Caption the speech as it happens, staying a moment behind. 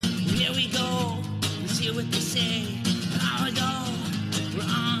hear what they say. Long ago, we're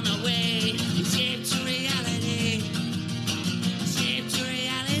on our way. Escape to reality. Escape to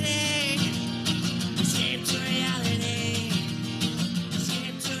reality. Escape to reality.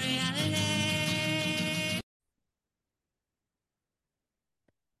 Escape to reality.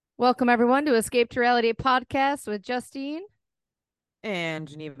 Welcome, everyone, to Escape to Reality podcast with Justine. And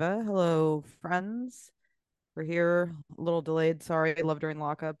Geneva. Hello, friends. We're here a little delayed. Sorry, I love during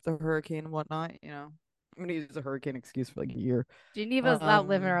lockup, the hurricane and whatnot. You know, I'm gonna use a hurricane excuse for like a year. Geneva's out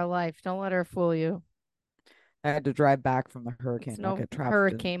living her life. Don't let her fool you. I had to drive back from the hurricane. It's Not no get trapped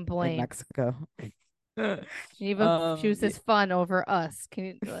hurricane in blame. Mexico. Geneva chooses fun over us.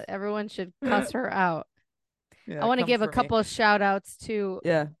 Everyone should cuss her out. Yeah, I want to come give a for me. couple of shout outs to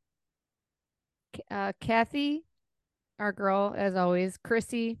Yeah, Kathy, our girl, as always.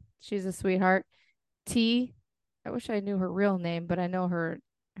 Chrissy, she's a sweetheart. T, I wish I knew her real name, but I know her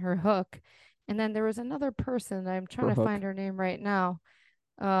hook. And then there was another person. I'm trying Her to hook. find her name right now.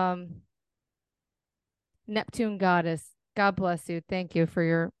 Neptune Goddess. God bless you. Thank you for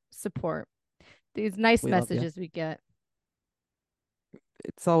your support. These nice We love you. messages we get.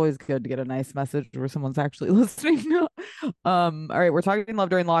 It's always good to get a nice message where someone's actually listening. All right, we're talking love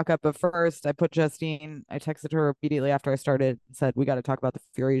during lockup, but first I put Justine, I texted her immediately after I started and said we got to talk about the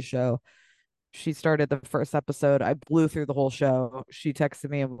Furies show. She started the first episode. I blew through the whole show. She texted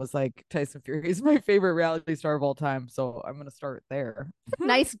me and was like, Tyson Fury is my favorite reality star of all time. So I'm gonna start there.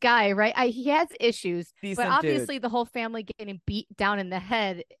 Nice guy, right? He has issues, but Decent obviously dude. the whole family getting beat down in the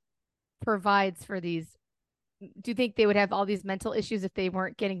head provides for these. Do you think they would have all these mental issues if they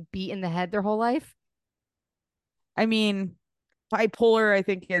weren't getting beat in the head their whole life? I mean, bipolar, I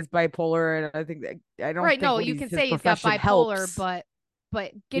think is bipolar, and I think that I don't Right. think No, what you can his say he's got profession bipolar, helps.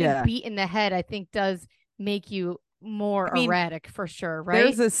 but getting Yeah. beat in the head, I think, does make you more I mean, erratic for sure, right?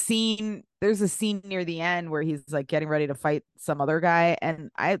 There's a scene near the end where he's like getting ready to fight some other guy,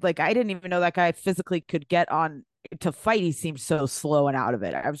 and I didn't even know that guy physically could get on to fight. He seemed so slow and out of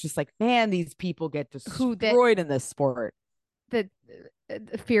it. I was just like, man, these people get destroyed in this sport. The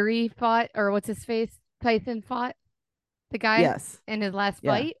Fury fought, or what's his face? Tyson fought the guy Yes. in his last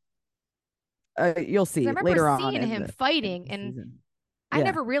Yeah. fight. You'll I see remember later on seeing in him the fighting, and season. I Yeah.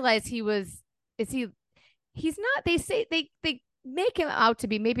 never realized he was. Is he? He's not. They say they make him out to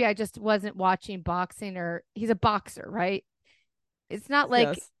be. Maybe I just wasn't watching boxing, or he's a boxer, right? It's not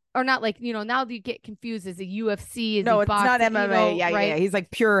like, Yes. or not like, now you get confused. Is a UFC? Is he No, it's not boxing? MMA. Yeah, right? yeah. He's like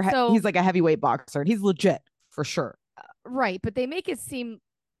pure. So He's like a heavyweight boxer, and he's legit for sure. right, but they make it seem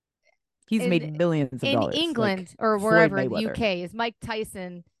He's made millions of in dollars. England like or Floyd wherever in the Mayweather. UK is Mike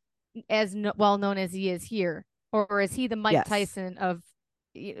Tyson as well known as he is here, or is he the Mike Yes. Tyson of?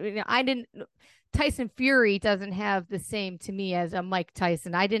 I didn't. Tyson Fury doesn't have the same to me as a Mike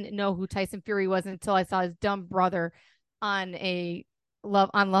Tyson. I didn't know who Tyson Fury was until I saw his dumb brother on Love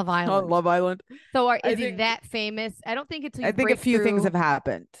Island. On Love Island. So is he that famous? I don't think until you I think a break few things through have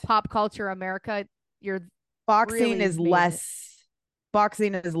happened. pop culture America, you're Boxing really is made it. less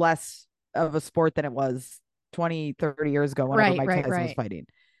boxing is less of a sport than it was 20, 30 years ago whenever Mike Tyson was fighting.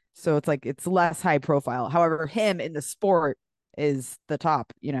 So it's like it's less high profile. However, him in the sport is the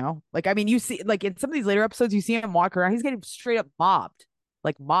top, Like, I mean, you see, like in some of these later episodes, you see him walk around, he's getting straight up mobbed,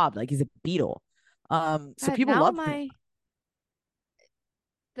 like he's a beetle. So God, people now love him.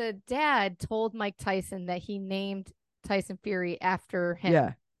 The dad told Mike Tyson that he named Tyson Fury after him.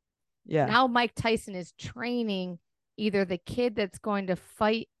 Yeah. Yeah. Now Mike Tyson is training either the kid that's going to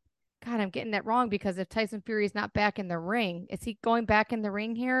fight. God, I'm getting that wrong, because if Tyson Fury is not back in the ring, is he going back in the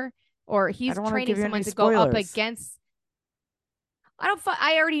ring here? Or he's training someone to go up against.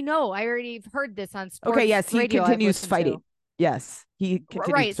 I already know. I already heard this on sports. Okay, yes, he radio continues fighting. Yes, he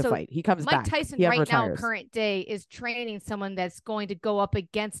continues to fight. He comes back. Mike Tyson he right retires. now, current day, is training someone that's going to go up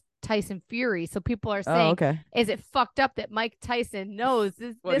against Tyson Fury. So people are saying, is it fucked up that Mike Tyson knows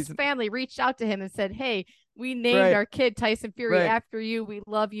this family reached out to him and said, hey, we named our kid Tyson Fury after you. We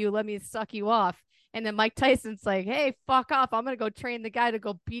love you. Let me suck you off. And then Mike Tyson's like, hey, fuck off. I'm going to go train the guy to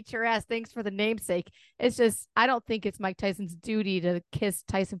go beat your ass. Thanks for the namesake. It's just, I don't think it's Mike Tyson's duty to kiss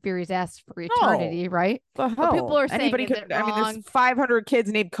Tyson Fury's ass for eternity, right? But people are saying, there's 500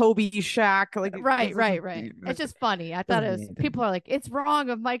 kids named Kobe, Shaq. Like, right. It's just funny. I thought people are like, it's wrong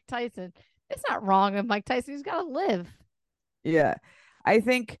of Mike Tyson. It's not wrong of Mike Tyson. He's got to live. Yeah. I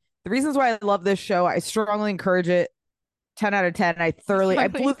think the reasons why I love this show, I strongly encourage it. 10 out of 10. I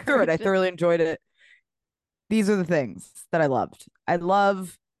blew through it. I thoroughly enjoyed it. These are the things that I loved. I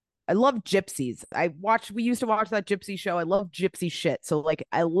love gypsies. We used to watch that gypsy show. I love gypsy shit. So like,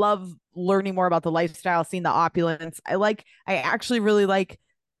 I love learning more about the lifestyle, seeing the opulence. I actually really like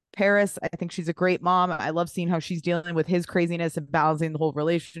Paris. I think she's a great mom. I love seeing how she's dealing with his craziness and balancing the whole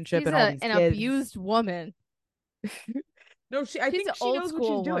relationship and all these an kids. abused woman. No, I think she knows what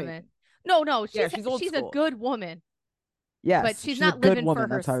she's doing. Woman. No, she's a good woman. Yes, but she's not living for her.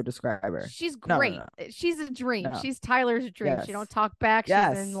 That's how I describe her. She's great. No. She's a dream. No. She's Tyler's dream. Yes. She don't talk back.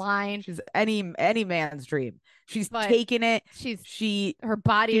 She's in line. She's any man's dream. She's taking it. Her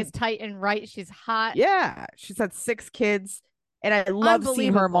body is tight and right. She's hot. Yeah, she's had 6 kids, and I love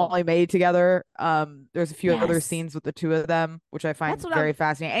seeing her and Molly May together. There's a few other scenes with the two of them, which I find very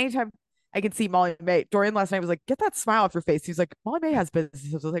fascinating. Anytime I can see Molly May. Dorian last night was like, "Get that smile off your face." He's like, "Molly May has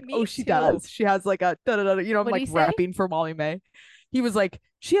business." I was like, "Oh, she does. She has like a da-da-da-da." You know, I'm like rapping for Molly May. He was like,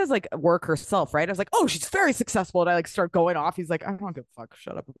 "She has like work herself, right?" I was like, "Oh, she's very successful." And I like start going off. He's like, "I don't give a fuck.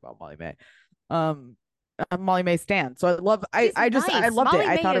 Shut up about Molly May." I'm Molly May stan. So I loved it. I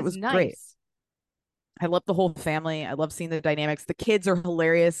thought it was great. I love the whole family. I love seeing the dynamics. The kids are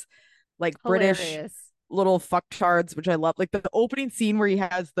hilarious, like British little fucktards, which I love. Like the opening scene where he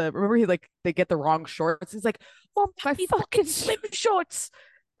has they get the wrong shorts. He's like, "Mom, my fucking swim shorts.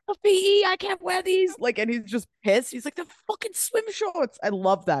 PE, I can't wear these." Like, and he's just pissed. He's like, "The fucking swim shorts." I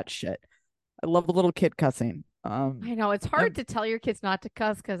love that shit. I love the little kid cussing. I know it's hard to tell your kids not to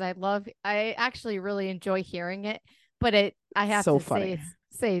cuss because I actually really enjoy hearing it, but I have to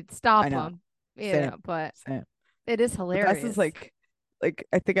say stop them. But it is hilarious. This is like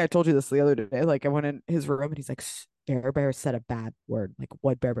I think I told you this the other day. Like I went in his room and he's like, Bear said a bad word. Like,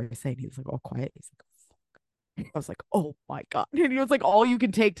 what Bear saying? He was like all quiet. He's like, fuck. I was like, oh my God. And he was like, all you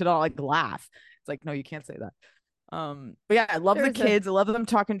can take to not like laugh. It's like, no, you can't say that. But yeah, I love the kids. I love them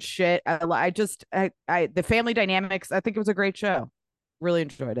talking shit. The family dynamics. I think it was a great show. Really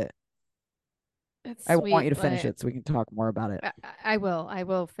enjoyed it. I want you to finish it so we can talk more about it. I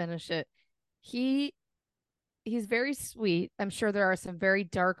will finish it. He's very sweet. I'm sure there are some very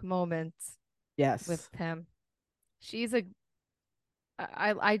dark moments. Yes. With him.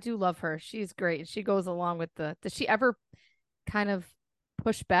 I do love her. She's great. She goes along with does she ever kind of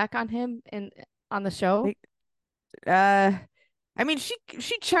push back on him on the show? I mean, she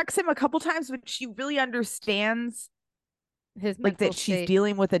checks him a couple times, but she really understands his like that state. She's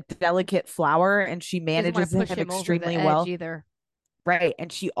dealing with a delicate flower and she manages him extremely well. Either. Right.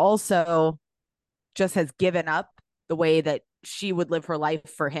 And she also just has given up the way that she would live her life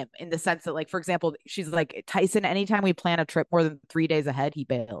for him, in the sense that, like, for example, she's like, Tyson, anytime we plan a trip more than 3 days ahead, he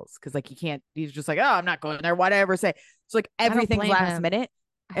bails because like he's just like, oh, I'm not going there, whatever. Say it's like everything's last minute,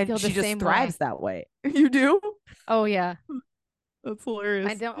 and she just thrives that way. You do? Oh yeah, that's hilarious.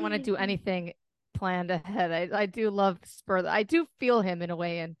 I don't want to do anything planned ahead. I do love Spur. I do feel him in a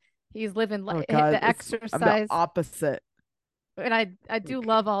way, and he's living the exercise. I'm the opposite. And I do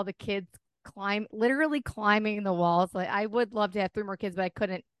love all the kids literally climbing the walls. Like, I would love to have 3 more kids, but I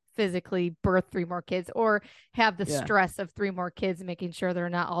couldn't physically birth 3 more kids or have the stress of 3 more kids and making sure they're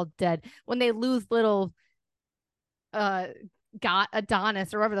not all dead when they lose little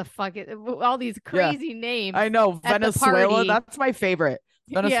Adonis or whatever the fuck all these crazy names. I know, Venezuela, that's my favorite.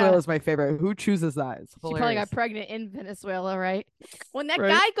 Venezuela is my favorite. Who chooses that? It's hilarious. She probably got pregnant in Venezuela, right? When that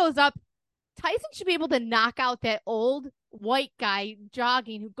guy goes up, Tyson should be able to knock out that old white guy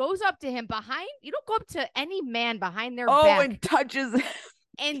jogging who goes up to him behind. You don't go up to any man behind their back and touches him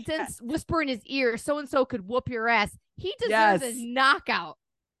and then whisper in his ear, so and so could whoop your ass. He deserves a knockout.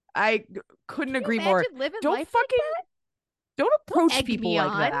 I couldn't agree more. Don't approach people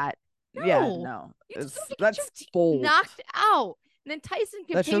like that. No. Yeah, no. That's bold. Knocked out. And then Tyson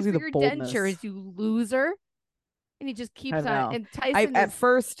can pay for your dentures, you loser. And he just keeps on. And Tyson at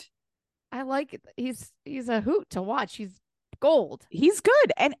first, I like it. He's a hoot to watch. He's gold. He's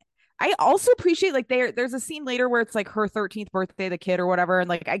good. And I also appreciate, like, there's a scene later where it's like her 13th birthday, the kid or whatever. And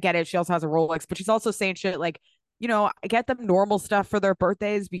like, I get it. She also has a Rolex, but she's also saying shit like, you know, I get them normal stuff for their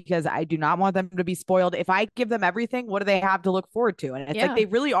birthdays because I do not want them to be spoiled. If I give them everything, what do they have to look forward to? And it's like, they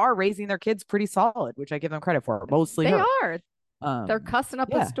really are raising their kids pretty solid, which I give them credit for. Mostly they are. They're cussing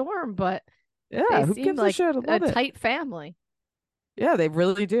up a storm, but they who seem gives like a shit? a tight family. Yeah, they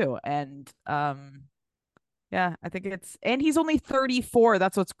really do. And yeah, I think and he's only 34.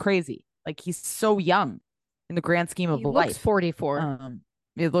 That's what's crazy. Like, he's so young in the grand scheme of life. He looks 44.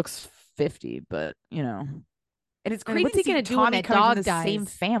 It looks 50, but you know. And it's crazy. What's he gonna do when that dog dies? Same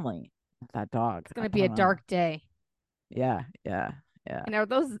family. That dog. It's gonna be a dark day. Yeah. And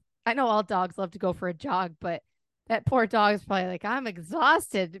I know all dogs love to go for a jog, but that poor dog is probably like, I'm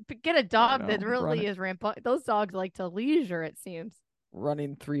exhausted. Get a dog that really is rampant. Those dogs like to leisure, it seems.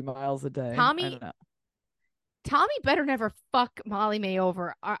 Running 3 miles a day. Tommy better never fuck Molly May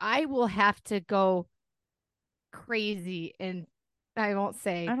over, or I will have to go crazy and I won't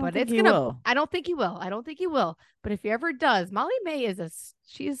say, I don't but think it's he gonna. will. I don't think he will. I don't think he will. But if he ever does, Molly May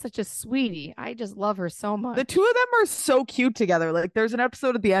she is such a sweetie. I just love her so much. The two of them are so cute together. Like there's an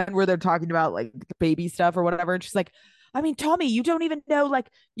episode at the end where they're talking about like the baby stuff or whatever. And she's like, I mean, Tommy, you don't even know, like,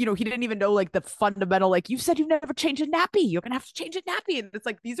 you know, he didn't even know like the fundamental, like you said, you never change a nappy. You're going to have to change a nappy. And it's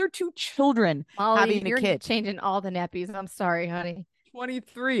like, these are two children Molly, having a you're kid. changing all the nappies. I'm sorry, honey.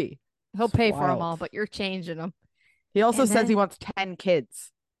 23. He'll It's pay wild. for them all, but you're changing them. He also says he wants 10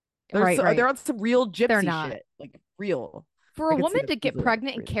 kids. Right. They're on some real gypsy not. shit. Like real. For a woman to get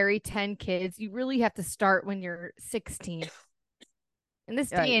pregnant and carry 10 kids, you really have to start when you're 16. In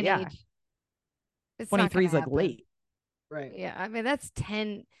this day and age, it's 23 is like late. Right. Yeah. I mean, that's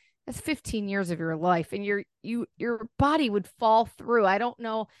 15 years of your life, and your body would fall through. I don't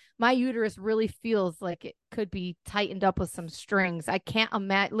know. My uterus really feels like it could be tightened up with some strings. I can't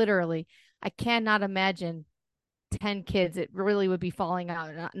imagine, literally, I cannot imagine 10 kids. It really would be falling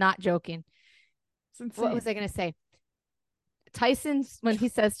out. Not joking. What was I going to say? Tyson's, when he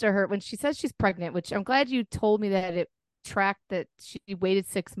says to her, when she says she's pregnant, which I'm glad you told me that it tracked that she waited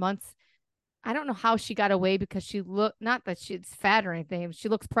 6 months. I don't know how she got away because she looked, not that she's fat or anything. She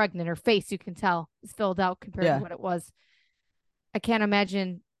looks pregnant. Her face, you can tell, is filled out compared to what it was. I can't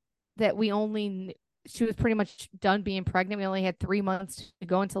imagine that she was pretty much done being pregnant. We only had 3 months to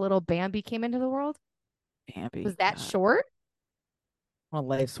go until little Bambi came into the world. Bambi. Was that short? One of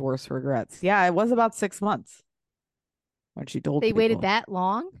life's worst regrets. Yeah, it was about 6 months. When she told they waited that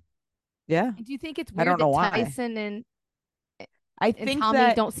long. Yeah. And do you think it's weird that Tyson and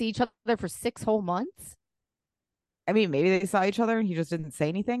Tommy don't see each other for 6 whole months? I mean, maybe they saw each other and he just didn't say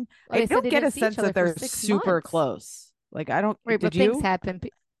anything. I don't get a sense that they're super close. Like I don't. Right, but things happen.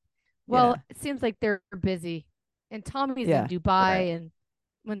 Well, it seems like they're busy, and Tommy's in Dubai, and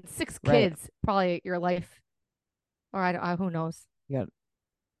when 6 kids, probably your life, or I don't. Who knows? Yeah.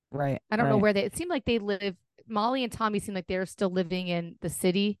 Right. I don't know where it seemed like they live. Molly and Tommy seem like they're still living in the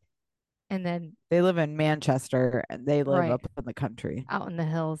city, and then they live in Manchester and they live up in the country, out in the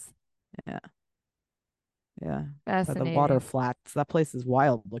hills. Yeah. Yeah. Fascinating. The water flats. That place is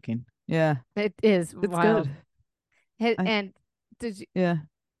wild looking. Yeah. It is. It's wild. Good. And did you? Yeah.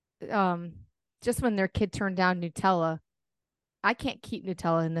 Just when their kid turned down Nutella, I can't keep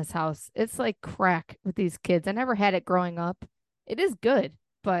Nutella in this house. It's like crack with these kids. I never had it growing up. It is good,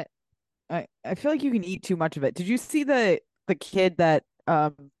 but I feel like you can eat too much of it. Did you see the kid that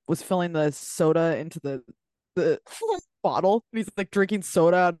was filling the soda into the bottle? He's like drinking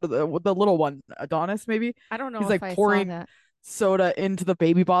soda out of the little one, Adonis maybe. I don't know. He's like pouring soda into the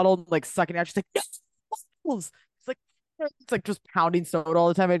baby bottle, and, like sucking it out. She's like, no. It's like just pounding soda all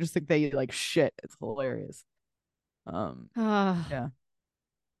the time. I just think they like shit. It's hilarious. Yeah.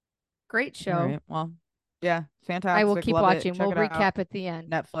 Great show. All right, well, yeah, fantastic. I will keep watching. We'll recap at the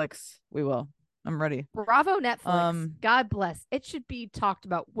end. Netflix. We will. I'm ready. Bravo, Netflix. God bless. It should be talked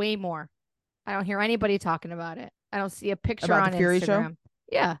about way more. I don't hear anybody talking about it. I don't see a picture about on the Fury Instagram. Show?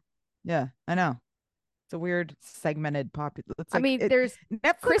 Yeah. Yeah, I know. It's a weird segmented popular. Like, I mean, there's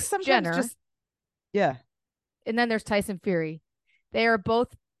Netflix Kris Jenner. Yeah. And then there's Tyson Fury. They are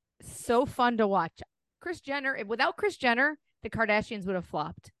both so fun to watch. Kris Jenner, without Kris Jenner, the Kardashians would have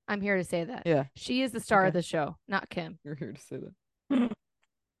flopped. I'm here to say that. Yeah. She is the star of the show, not Kim. You're here to say that.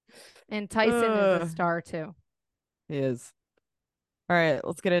 And Tyson is a star too. He is. All right,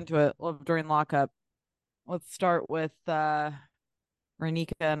 let's get into it. Love during lockup. Let's start with Renika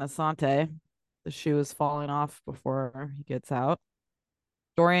and Asante. The shoe is falling off before he gets out.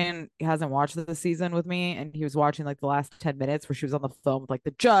 Dorian hasn't watched this season with me, and he was watching like the last 10 minutes where she was on the phone with like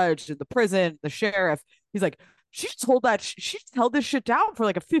the judge and the prison, the sheriff. He's like, she just held this shit down for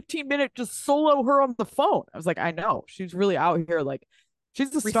like a 15-minute just solo her on the phone. I was like, I know. She's really out here. Like,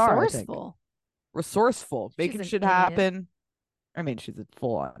 she's a star. Resourceful, making shit happen. I mean, she's a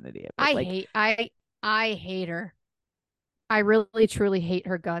full-on idiot. I hate her. I really, truly hate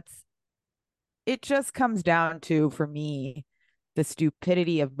her guts. It just comes down to, for me, the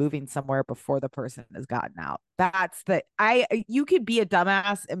stupidity of moving somewhere before the person has gotten out. You could be a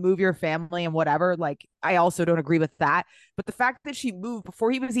dumbass and move your family and whatever. Like, I also don't agree with that. But the fact that she moved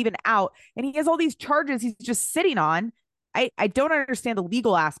before he was even out and he has all these charges he's just sitting on, I don't understand the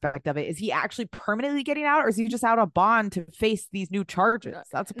legal aspect of it. Is he actually permanently getting out, or is he just out on bond to face these new charges?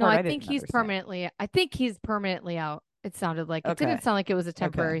 That's the part I think he's permanently. I think he's permanently out. It sounded like it didn't sound like it was a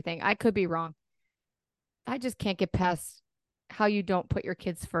temporary thing. I could be wrong. I just can't get past how you don't put your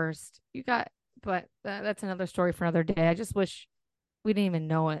kids first. But that's another story for another day. I just wish we didn't even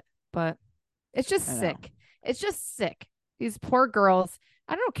know it, but it's just sick. It's just sick. These poor girls.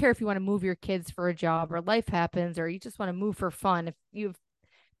 I don't care if you want to move your kids for a job or life happens or you just want to move for fun. If you've,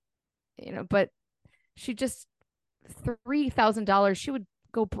 but she just $3,000, she would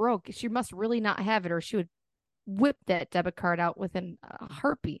go broke. She must really not have it, or she would whip that debit card out within a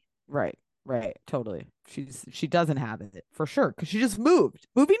heartbeat. Right. Totally. She doesn't have it for sure because she just moved.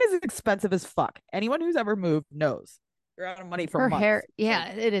 Moving is expensive as fuck. Anyone who's ever moved knows you're out of money for her months. hair. Yeah,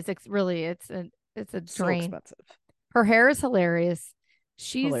 it is. Really, it's a drain. So expensive. Her hair is hilarious.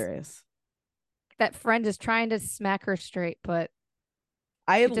 She's hilarious. That friend is trying to smack her straight, but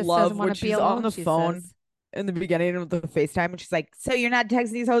I love when she's on the phone in the beginning of the FaceTime and she's like, "So you're not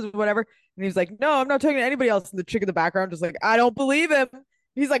texting these hoes or whatever?" And he's like, "No, I'm not talking to anybody else." And the chick in the background just like, "I don't believe him."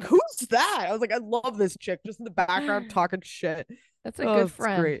 He's like, "Who's that?" I was like, "I love this chick just in the background talking shit." That's a good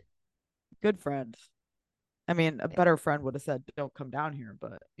friend. Great. Good friend. I mean, a better friend would have said, "Don't come down here,"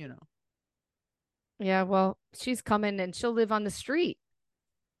 but Yeah, well, she's coming and she'll live on the street.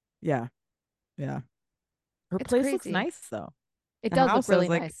 Yeah. Her place looks nice though. It does look really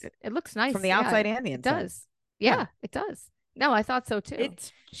nice. It looks nice from the outside and the inside. It does. Yeah, it does. No, I thought so too.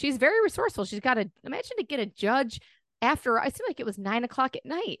 She's very resourceful. She's got imagine to get a judge after, I seem like it was 9:00 at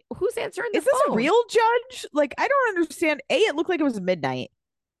night. Who's answering the phone? Is this a real judge? Like, I don't understand. A, it looked like it was midnight.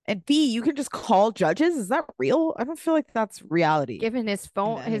 And B, you can just call judges. Is that real? I don't feel like that's reality. Giving his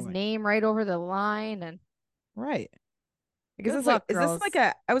phone, his name right over the line. And right. Because is this like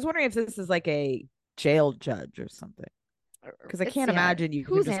I was wondering if this is like a jail judge or something. Because I can't imagine you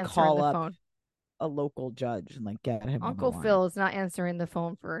can just call up a local judge and like get him. Uncle Phil is not answering the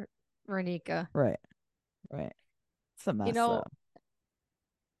phone for Renika. Right. It's a mess.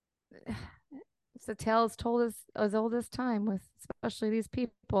 It's a tale as old as time, with especially these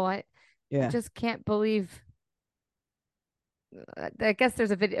people. I just can't believe. I guess there's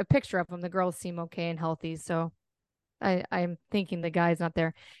a picture of them. The girls seem okay and healthy, so I'm thinking the guy's not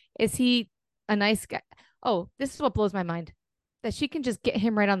there. Is he a nice guy? Oh, this is what blows my mind. That she can just get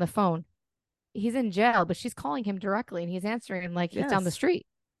him right on the phone. He's in jail, but she's calling him directly and he's answering like it's down the street.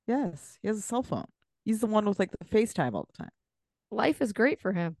 Yes, he has a cell phone. He's the one with like the FaceTime all the time. Life is great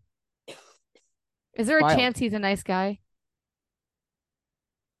for him. Is there a chance he's a nice guy?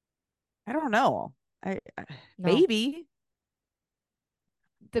 I don't know. Maybe.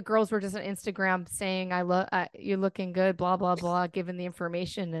 The girls were just on Instagram saying, "I love you're looking good," blah blah blah, giving the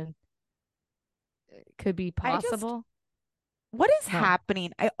information, and it could be possible. What is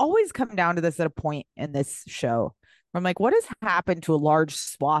happening? I always come down to this at a point in this show where I'm like, what has happened to a large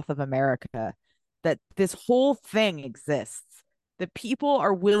swath of America that this whole thing exists? That people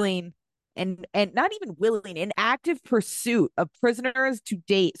are willing and not even willing, in active pursuit of prisoners to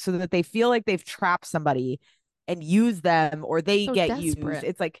date so that they feel like they've trapped somebody and use them, or they get used.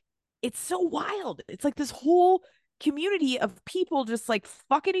 It's like, it's so wild. It's like this whole community of people just like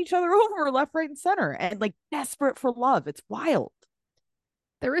fucking each other over left, right, and center and like desperate for love. It's wild.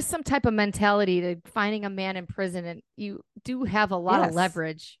 There is some type of mentality to finding a man in prison, and you do have a lot of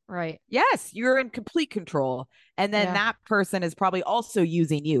leverage, right? Yes, you're in complete control, and then that person is probably also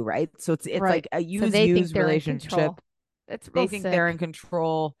using you, right? So it's like a use relationship. They think they're in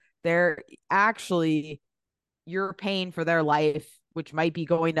control. They're actually, you're paying for their life, which might be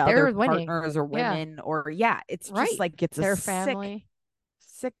going to other partners or women, or it's just like it's their a family.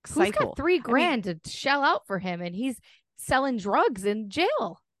 Sick cycle. Who's got $3,000 to shell out for him, and he's selling drugs in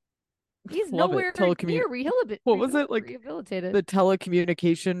jail? He's nowhere near rehabilitated. What was it like? Rehabilitated. The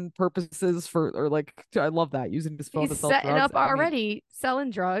telecommunication purposes or like, I love that, using his phone to sell drugs. He's setting up already,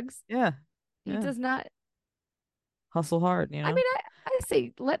 selling drugs. Yeah, he does not hustle hard. I mean, I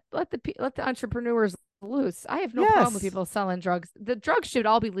say let the entrepreneurs loose. I have no problem with people selling drugs. The drugs should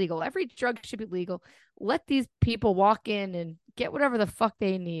all be legal. Every drug should be legal. Let these people walk in and get whatever the fuck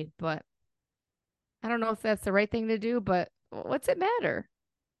they need. But I don't know if that's the right thing to do, but what's it matter?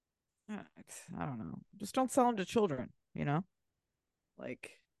 I don't know. Just don't sell them to children,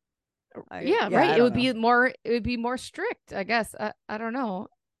 like right. It would be more strict, I guess. I don't know.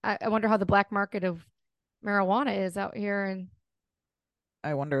 I wonder how the black market of marijuana is out here, and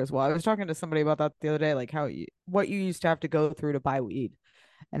I wonder as well. I was talking to somebody about that the other day, like what you used to have to go through to buy weed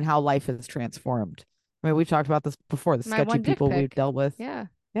and how life has transformed. I mean, we've talked about this before, the sketchy people we've dealt with. Yeah.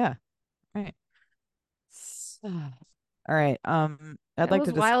 Right. All right. I'd like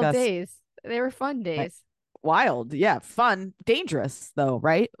to discuss wild days. They were fun days. Wild. Yeah. Fun. Dangerous though,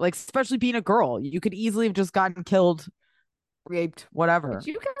 right? Like, especially being a girl, you could easily have just gotten killed, raped, whatever. But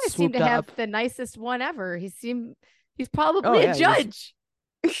you guys seem to have the nicest one ever. He's probably a judge.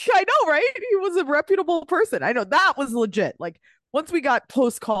 I know, right? He was a reputable person. I know that was legit. Like, once we got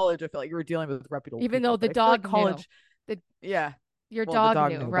post college, I felt like you were dealing with reputable even people. Though the dog college. Yeah. Your Well, the dog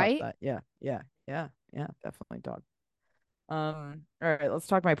dog knew, knew about right? that. Yeah, yeah, yeah, yeah, definitely dog. All right, let's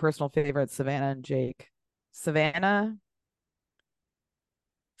talk my personal favorites, Savannah and Jake. Savannah,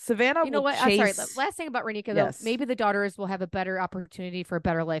 Savannah You know will what? I'm sorry. chase. Last thing about Renika, though, Yes. maybe the daughters will have a better opportunity for a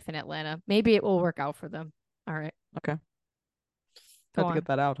better life in Atlanta. Maybe it will work out for them. All right. Okay. Go Had to on. get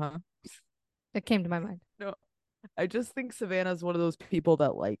that out, huh? It came to my mind. No, I just think Savannah's one of those people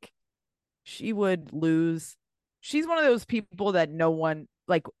that like she would lose. She's one of those people that no one,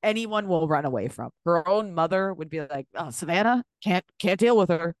 like anyone, will run away from. Her own mother would be like, "Oh, Savannah can't deal with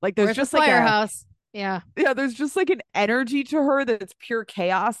her." Like there's Where's the just like a firehouse? Yeah. yeah, there's just like an energy to her that's pure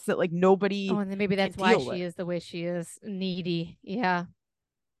chaos that like Oh, nobody and then maybe can that's why deal with. she is the way she is, needy. Yeah.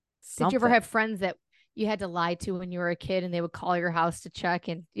 Did you ever Something. have friends that you had to lie to when you were a kid and they would call your house to check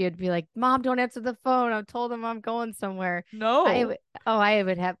and you'd be like, Mom, don't answer the phone. I told them I'm going somewhere. No. I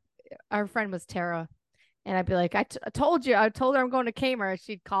would have, our friend was Tara. And I'd be like, I told you, I told her I'm going to Kmart.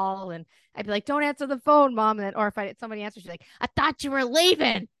 She'd call and I'd be like, don't answer the phone, Mom. And then, or if somebody answers, she's like, I thought you were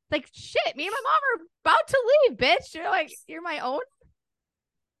leaving. Like, shit, me and my mom are about to leave, bitch. You're like, you're my own.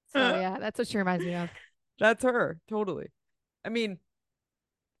 So yeah, that's what she reminds me of. That's her. Totally. I mean,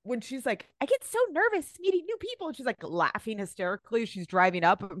 when she's like, I get so nervous meeting new people, and she's like laughing hysterically. She's driving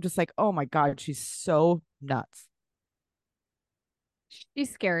up. I'm just like, oh my God, she's so nuts.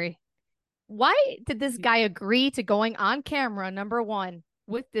 She's scary. Why did this guy agree to going on camera, number one,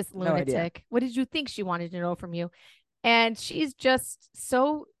 with this No idea. lunatic? What did you think she wanted to know from you? And she's just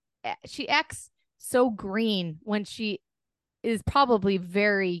so, she acts so green when she is probably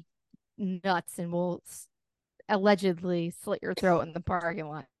very nuts and will allegedly slit your throat in the parking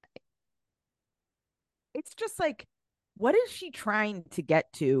lot. It's just like, what is she trying to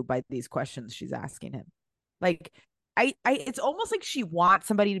get to by these questions she's asking him? Like, it's almost like she wants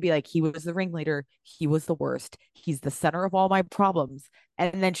somebody to be like, he was the ringleader, he was the worst, he's the center of all my problems,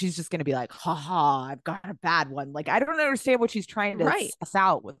 and then she's just gonna be like, ha ha, I've got a bad one. Like, I don't understand what she's trying to Right. suss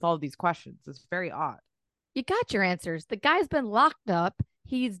out with all these questions. It's very odd. You got your answers. The guy's been locked up.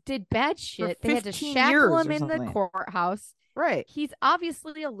 He's did bad shit. They had to 15 shackle years him or in the something. courthouse. Right. He's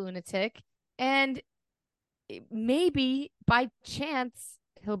obviously a lunatic, and maybe by chance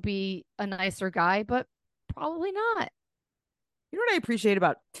he'll be a nicer guy, but probably not. You know what I appreciate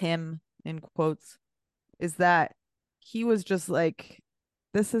about Tim, in quotes, is that he was just like,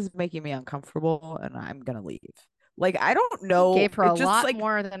 this is making me uncomfortable and I'm gonna leave. Like, I don't know. Gave her It a just lot like,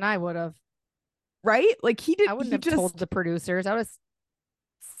 more than I would have. right? Like I wouldn't he have told just the producers. I would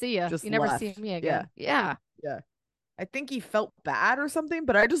see ya. just You never see left. me Yeah. again. Yeah. Yeah. I think he felt bad or something,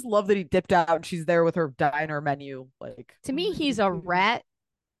 but I just love that he dipped out and she's there with her diner menu. Like, To oh me, my he's God, a please. rat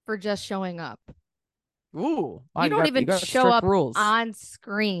for just showing up. Ooh, wow, You don't you even got show strict up rules. on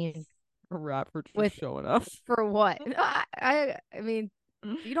screen A rat for just with showing up. for what? I mean,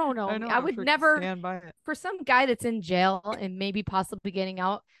 you don't know I me. know, I I'm would sure never, stand by it. for some guy that's in jail and maybe possibly getting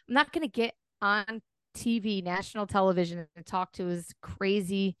out, I'm not going to get on TV, national television, and talk to his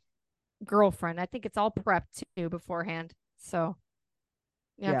crazy girlfriend. I think it's all prepped too beforehand. So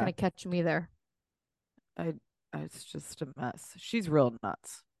you're not Yeah. going to catch me there. I it's just a mess. She's real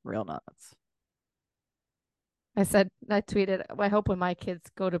nuts. Real nuts. I tweeted, I hope when my kids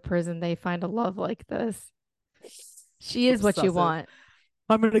go to prison, they find a love like this. She is what you want.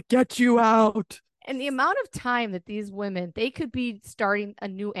 I'm gonna get you out. And the amount of time that these women, they could be starting a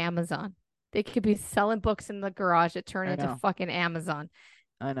new Amazon. They could be selling books in the garage that turn into fucking Amazon.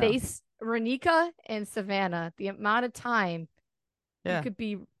 I know. Renika and Savannah, the amount of time you could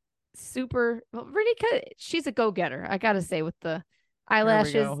be super. Well, Renika, she's a go-getter. I gotta say, with the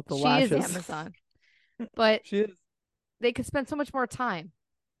eyelashes, with the she lashes. is Amazon. But she is. They could spend so much more time.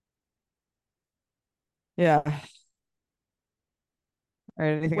 Yeah. All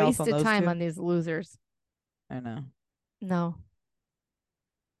right, anything else on Wasted those time two? on these losers. I know. No.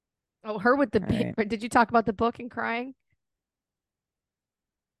 Oh, her with the Right. Did you talk about the book and crying?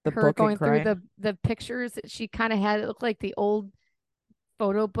 The Her book going and crying? through the pictures that she kind of had. It looked like the old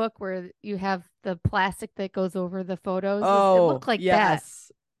photo book where you have the plastic that goes over the photos. Oh, it looked like that.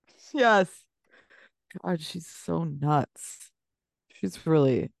 Yes. God, she's so nuts. She's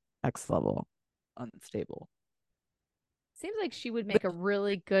really next level unstable. Seems like she would make a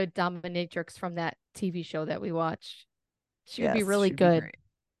really good dominatrix from that TV show that we watched. She would be really good.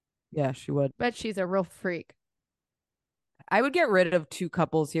 Yeah, she would. Bet she's a real freak. I would get rid of two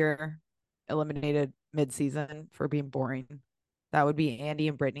couples here, eliminated mid-season for being boring. That would be Andy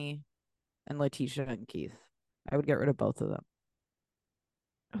and Brittany and Letitia and Keith. I would get rid of both of them.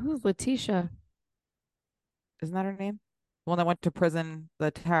 Who's Letitia? Isn't that her name? The one that went to prison,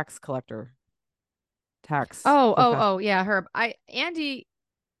 the tax collector. tax. Oh, yeah, Herb. Andy,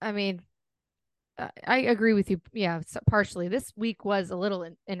 I mean, I agree with you. Yeah, so partially. This week was a little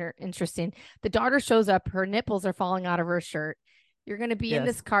interesting. The daughter shows up, her nipples are falling out of her shirt. You're going to be in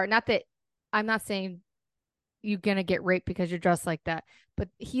this car. Not that I'm not saying you're going to get raped because you're dressed like that, but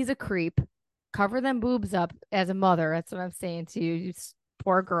he's a creep. Cover them boobs up as a mother. That's what I'm saying to you. You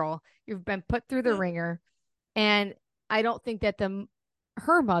poor girl. You've been put through the ringer. And I don't think that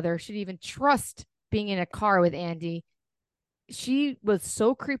her mother should even trust being in a car with Andy. She was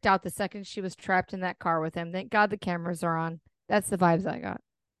so creeped out the second she was trapped in that car with him. Thank God the cameras are on. That's the vibes I got.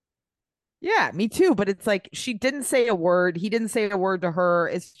 Yeah, me too. But it's like she didn't say a word. He didn't say a word to her.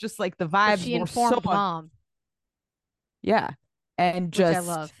 It's just like the But vibes she were so informed mom. Yeah. And which I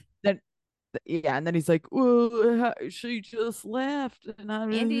love. then yeah, and then he's like, "Oh, she just left." And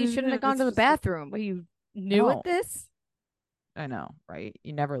Andy, you shouldn't have gone to the bathroom. Well, you new at this? I know, right?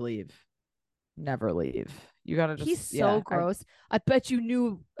 You never leave. Never leave. You gotta just. He's so gross. I bet you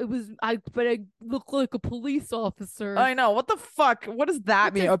knew it was. But I look like a police officer. I know. What the fuck? What does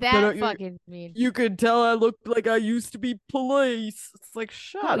that mean? What does that fucking mean? You could tell I looked like I used to be police. It's like,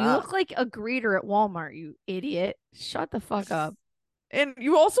 shut up. You look like a greeter at Walmart, you idiot. Shut the fuck up. And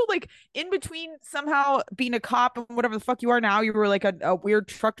you also, like, in between somehow being a cop and whatever the fuck you are now, you were like a weird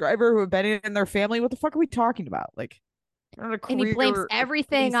truck driver who had been in their family. What the fuck are we talking about? Like, and he blames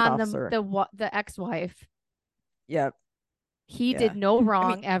everything on the ex-wife. Yep. He did no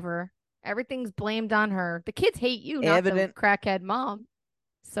wrong ever. Everything's blamed on her. The kids hate you, not the crackhead mom.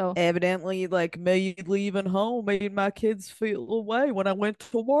 So evidently, like, me leaving home made my kids feel away when I went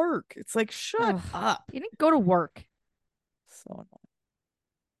to work. It's like, shut up. You didn't go to work. So annoying.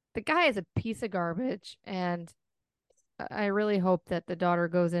 The guy is a piece of garbage, and I really hope that the daughter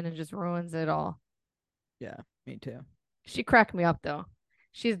goes in and just ruins it all. Yeah, me too. She cracked me up, though.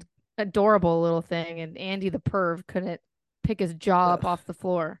 She's adorable little thing, and Andy the perv couldn't pick his jaw up off the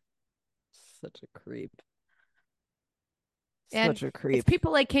floor. Such a creep. Such a creep. It's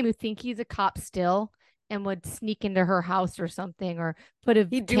people like him who think he's a cop still and would sneak into her house or something, or put a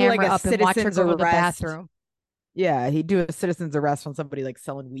camera up and watch her go to the bathroom. Yeah, he'd do a citizen's arrest on somebody like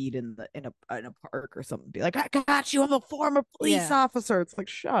selling weed in a park or something. Be like, I got you. I'm a former police officer. It's like,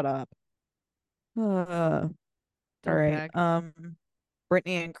 shut up. All right.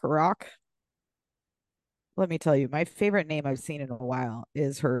 Brittany and Karak. Let me tell you, my favorite name I've seen in a while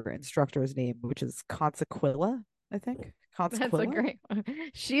is her instructor's name, which is Consequilla, I think. That's a great one.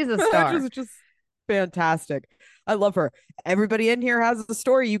 She's a star. just fantastic. I love her. Everybody in here has a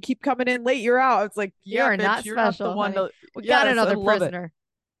story. You keep coming in late, you're out. It's like, you're not special. Not the one we got another prisoner.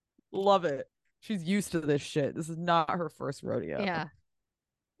 Love it. She's used to this shit. This is not her first rodeo. Yeah.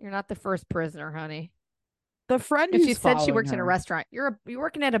 You're not the first prisoner, honey. The friend if she said she works in a restaurant, you're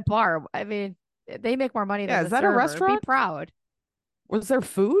working at a bar. I mean, they make more money than is that server. A restaurant? Be proud. Was there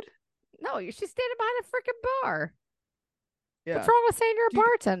food? No, she's standing behind a freaking bar. Yeah. What's wrong with saying you're a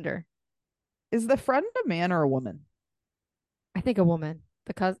bartender? Is the friend a man or a woman? I think a woman.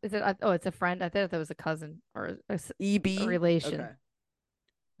 The cousin. Is it? Oh, it's a friend. I thought that was a cousin or a relation.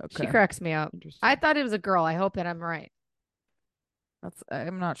 Okay. She cracks me up. I thought it was a girl. I hope that I'm right.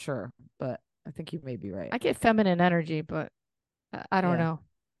 I'm not sure, but I think you may be right. I get feminine energy, but I don't know.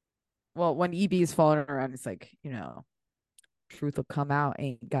 Well, when EB's falling around, it's like, truth will come out.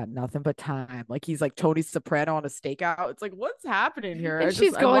 Ain't got nothing but time. Like he's like Tony Soprano on a stakeout. It's like, what's happening here? And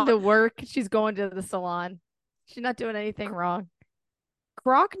she's going to work. She's going to the salon. She's not doing anything wrong.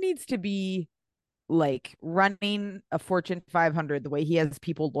 Croc needs to be like running a Fortune 500 the way he has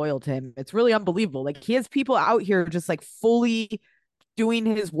people loyal to him. It's really unbelievable. Like he has people out here just like fully doing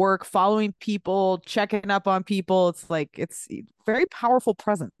his work, following people, checking up on people. It's like, it's very powerful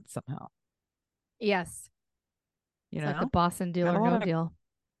presence somehow. Yes. Like the Boston deal or no deal.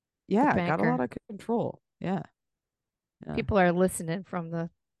 Yeah, got a lot of control. Yeah. People are listening from the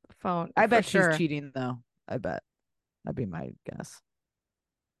phone. I bet she's cheating though. I bet. That'd be my guess.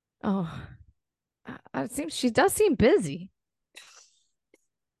 Oh, it seems she does seem busy.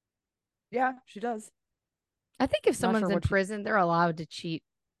 Yeah, she does. I think if someone's in prison, they're allowed to cheat.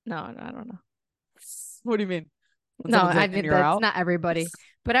 No, I don't know. What do you mean? No, I mean that's not everybody,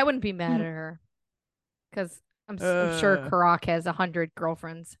 but I wouldn't be mad at her because I'm sure Karak has 100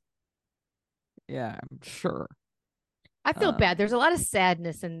 girlfriends. Yeah, I'm sure. I feel bad. There's a lot of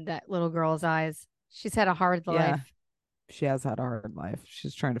sadness in that little girl's eyes. She's had a hard life. She has had a hard life.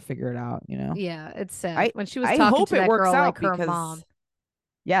 She's trying to figure it out, Yeah, it's sad. When she was talking to that girl like her mom.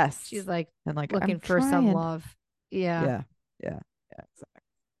 Yes. She's like looking for some love. Yeah. Yeah, exactly.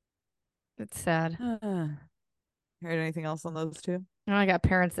 It's sad. Heard anything else on those two? I got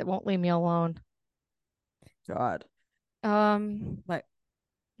parents that won't leave me alone. God. Like,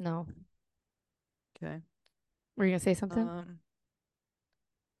 no. Okay. Were you gonna say something?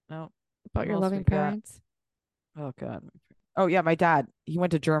 No. About your loving parents? Oh God. Oh yeah, my dad. He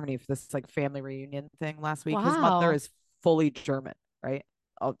went to Germany for this like family reunion thing last week. Wow. His mother is fully German, right?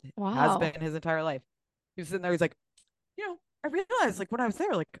 Wow. Has been his entire life. He was sitting there. He's like, I realized like when I was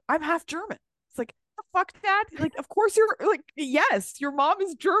there, like I'm half German. It's like, the fuck, Dad? Like, of course you're like, yes, your mom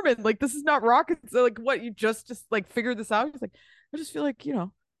is German. Like, this is not rocket. So, like, what you just like figured this out? He's like, I just feel like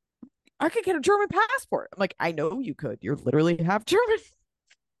I could get a German passport. I'm like, I know you could. You're literally half German.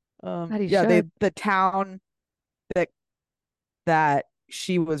 Yeah, the town that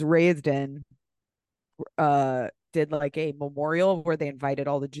she was raised in did like a memorial where they invited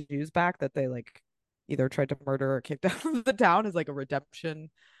all the Jews back that they like either tried to murder or kicked out of the town as like a redemption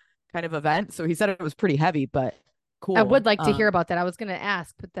kind of event. So he said it was pretty heavy, but cool. I would like to hear about that. I was gonna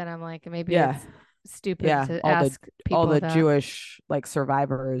ask, but then I'm like, maybe it's stupid to ask people. All the Jewish like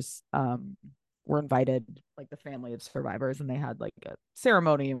survivors were invited, like the family of survivors, and they had like a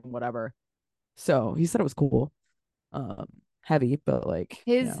ceremony and whatever. So he said it was cool. Heavy, but like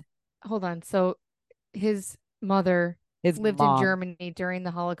hold on. So his mother lived in Germany during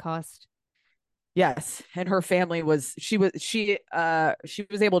the Holocaust. Yes, and her family was she was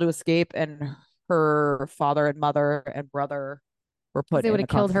able to escape, and her father and mother and brother were put in a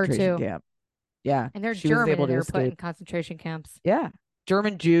concentration camp. Yeah, and they're German, and they were put in concentration camps. Yeah,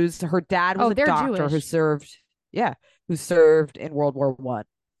 German Jews. Her dad was a doctor who served in World War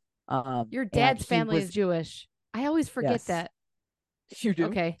I. Your dad's family is Jewish. I always forget that. You do?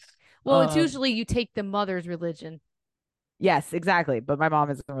 Okay. Well, it's usually you take the mother's religion. Yes, exactly. But my mom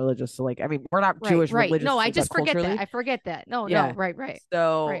isn't religious, so like, I mean, we're not Jewish religious. No, I just forget that. I forget that. No, right.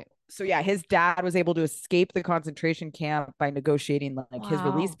 So yeah, his dad was able to escape the concentration camp by negotiating like his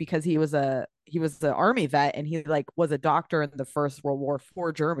release because he was the army vet, and he like was a doctor in the First World War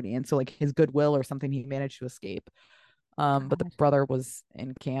for Germany, and so like his goodwill or something, he managed to escape. But the brother was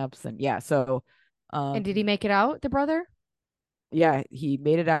in camps, and and did he make it out, the brother? Yeah, he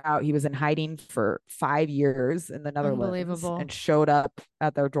made it out. He was in hiding for 5 years in the Netherlands and showed up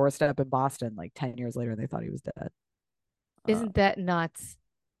at their doorstep in Boston like 10 years later, and they thought he was dead. Isn't that nuts?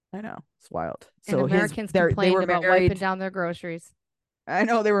 I know. It's wild. And so Americans complained about wiping down their groceries. I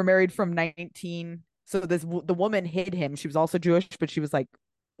know. They were married from 19. So the woman hid him. She was also Jewish, but she was like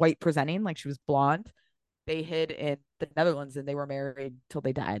white presenting, like she was blonde. They hid in the Netherlands, and they were married till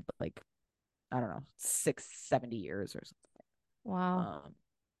they died, like, I don't know, 70 years or something. Wow.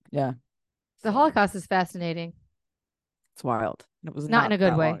 Yeah. The Holocaust is fascinating. It's wild. It was not in a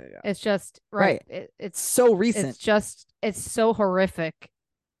good way. It's just right. It's so recent. It's so horrific.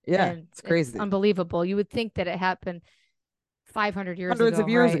 Yeah, it's crazy. It's unbelievable. You would think that it happened 500 years hundreds of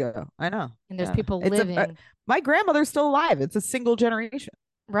years ago. I know. And there's people living. My grandmother's still alive. It's a single generation.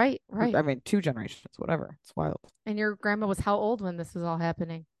 Right. I mean, 2 generations, whatever. It's wild. And your grandma was how old when this was all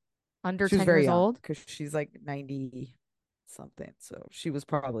happening? Under 10 years old? Because she's like 90 something. So she was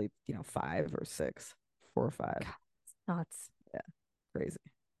probably, 5 or 6, 4 or 5. God, it's nuts. Yeah. Crazy.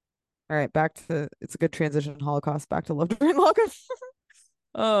 All right. It's a good transition. Holocaust back to Love During Lockup.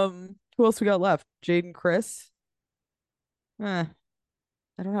 Who else we got left? Jade and Chris. I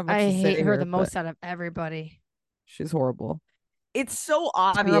don't have much to say. I hate her the most out of everybody. She's horrible. It's so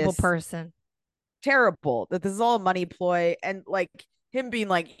obvious. Terrible person. Terrible that this is all a money ploy, and like him being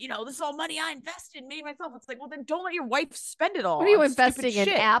like, this is all money I invested, made myself. It's like, well, then don't let your wife spend it all. What are you investing in?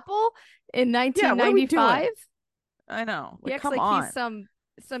 Apple in 1995? I know. Like, he acts like he's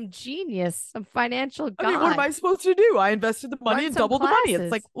some genius, some financial guy. I mean, what am I supposed to do? I invested the money and doubled the money.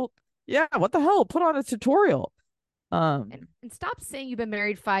 It's like, well, yeah, what the hell? Put on a tutorial. And stop saying you've been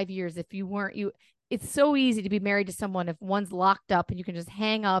married 5 years if you weren't. It's so easy to be married to someone if one's locked up and you can just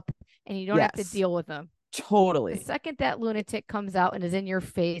hang up and you don't have to deal with them. Totally. The second that lunatic comes out and is in your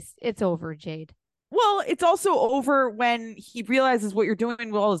face, it's over, Jade. Well, it's also over when he realizes what you're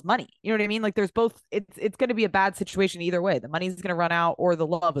doing with all his money. You know what I mean? Like, there's both. It's going to be a bad situation either way. The money's going to run out, or the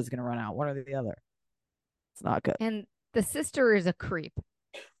love is going to run out. One or the other. It's not good. And the sister is a creep.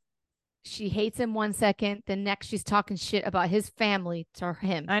 She hates him 1 second. The next, she's talking shit about his family to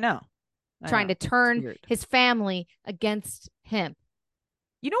him. I know. Trying to turn his family against him.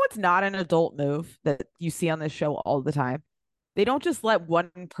 You know what's not an adult move that you see on this show all the time? They don't just let one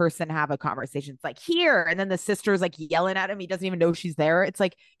person have a conversation. It's like, here. And then the sister's like yelling at him. He doesn't even know she's there. It's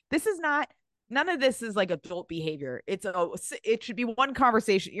like, none of this is like adult behavior. It should be one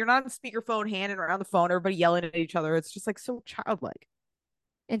conversation. You're not on speakerphone, handing around the phone, everybody yelling at each other. It's just like so childlike.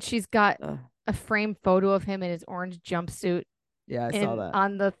 And she's got a framed photo of him in his orange jumpsuit. Yeah, I saw that.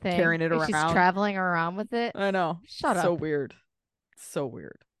 On the thing. Carrying it around. She's traveling around with it. I know. Shut up. So weird. So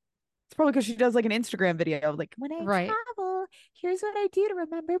weird. It's probably because she does like an Instagram video of like, when I travel, here's what I do to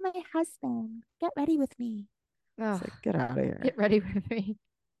remember my husband. Get ready with me. It's like, get out of here. Get ready with me.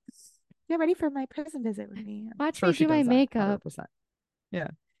 Get ready for my prison visit with me. Watch me do my makeup. 100%. Yeah.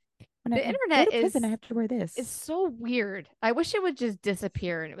 When the internet I have to wear this. It's so weird. I wish it would just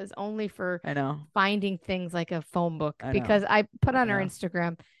disappear and it was only for finding things like a phone book. Because I put on our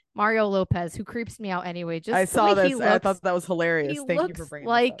Instagram Mario Lopez, who creeps me out anyway. Just I saw this. I thought that was hilarious. Thank you for bringing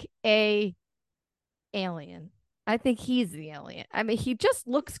like this up. a alien. I think he's the alien. I mean, he just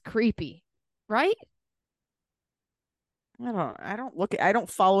looks creepy, right? I don't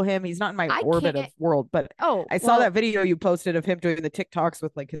follow him. He's not in my orbit of world, but I saw that video you posted of him doing the TikToks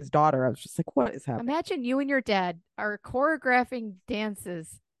with like his daughter. I was just like, what is happening? Imagine you and your dad are choreographing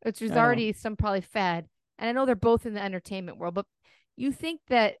dances, which is already some probably fad. And I know they're both in the entertainment world, but you think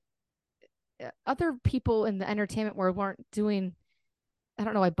that other people in the entertainment world weren't doing, I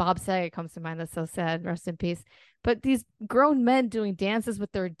don't know why Bob Saget comes to mind. That's so sad. Rest in peace. But these grown men doing dances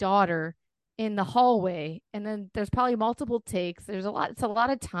with their daughter in the hallway, and then there's probably multiple takes. It's a lot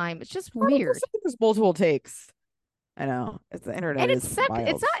of time. It's just weird. There's multiple takes. I know. It's the internet. And it's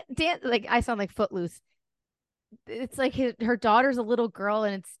not like I sound like Footloose. It's like her daughter's a little girl,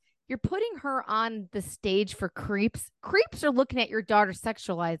 and you're putting her on the stage for creeps. Creeps are looking at your daughter,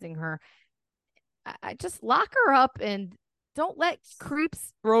 sexualizing her. I just lock her up and don't let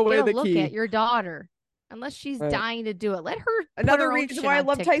creeps throw away the look key at your daughter unless she's dying to do it. Let her. Another reason why I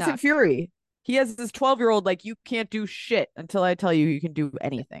love TikTok. Tyson Fury. He has this 12-year-old, like, you can't do shit until I tell you you can do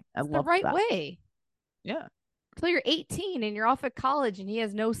anything. I love the right that. way. Yeah. Until you're 18 and you're off at college and he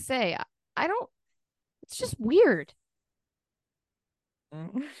has no say. I don't. It's just weird.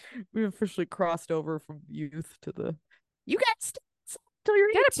 We officially crossed over from youth to the. You got until you're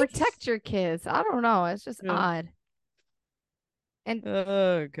 18. You gotta protect your kids. I don't know. It's just odd. And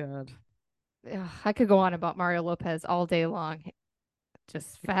oh god, I could go on about Mario Lopez all day long.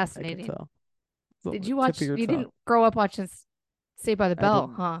 Just fascinating. Did you watch? You didn't grow up watching Saved by the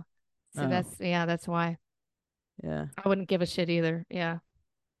Bell, huh? So that's why. Yeah, I wouldn't give a shit either. Yeah.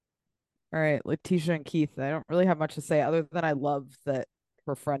 All right, Letitia and Keith. I don't really have much to say other than I love that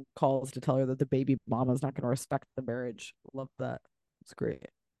her friend calls to tell her that the baby mama is not going to respect the marriage. Love that. It's great.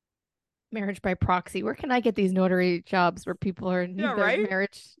 Marriage by proxy. Where can I get these notary jobs where people are their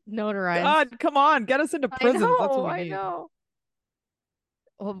marriage notarized? God, come on, get us into prisons. That's what we need. I know.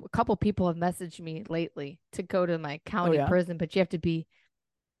 Well, a couple people have messaged me lately to go to my county prison, but you have to be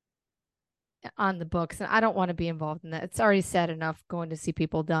on the books, and I don't want to be involved in that. It's already sad enough going to see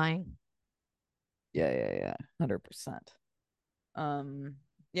people dying. Yeah, 100%.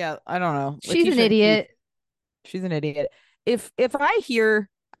 Yeah, I don't know. She's an idiot. She's an idiot. If I hear,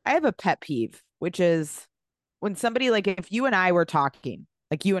 I have a pet peeve, which is when somebody, like, if you and I were talking,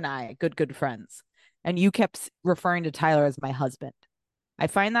 like you and I, good friends, and you kept referring to Tyler as my husband. I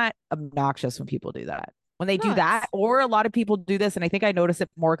find that obnoxious when people do that. When they do that, or a lot of people do this, and I think I notice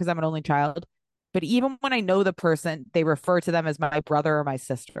it more because I'm an only child. But even when I know the person, they refer to them as my brother or my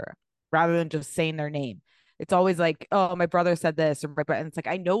sister rather than just saying their name. It's always like, oh, my brother said this, and it's like,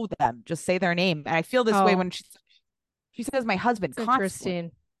 I know them. Just say their name. And I feel this way when she says my husband.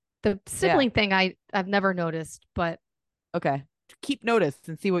 Interesting. The sibling thing I've never noticed, but okay, keep notice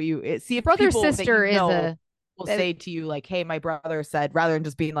and see what you see if brother sister will say to you like, hey, my brother said, rather than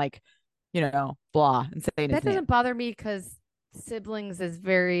just being like, blah and saying that doesn't bother me because siblings is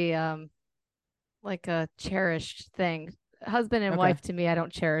very like a cherished thing. Husband and wife to me, I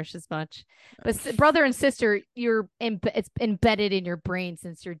don't cherish as much. But brother and sister, it's embedded in your brain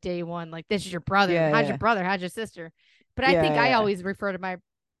since your day one. Like, this is your brother. How's your brother? How's your sister? But I think I always refer to my.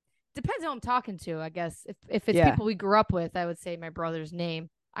 Depends on who I'm talking to, I guess. If it's people we grew up with, I would say my brother's name.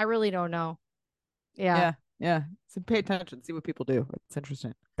 I really don't know. Yeah. So pay attention, see what people do. It's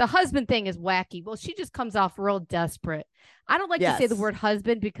interesting. The husband thing is wacky. Well, she just comes off real desperate. I don't like to say the word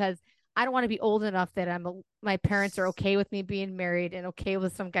husband because I don't want to be old enough that my parents are okay with me being married and okay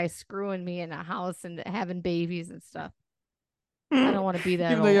with some guy screwing me in a house and having babies and stuff. I don't want to be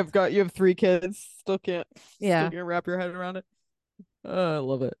that. Even though you have 3 kids, still can't wrap your head around it. I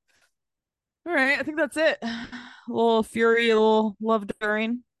love it. All right, I think that's it. A little Fury, a little love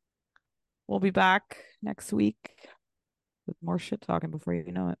during. We'll be back next week with more shit talking before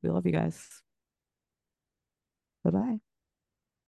you know it. We love you guys. Bye-bye.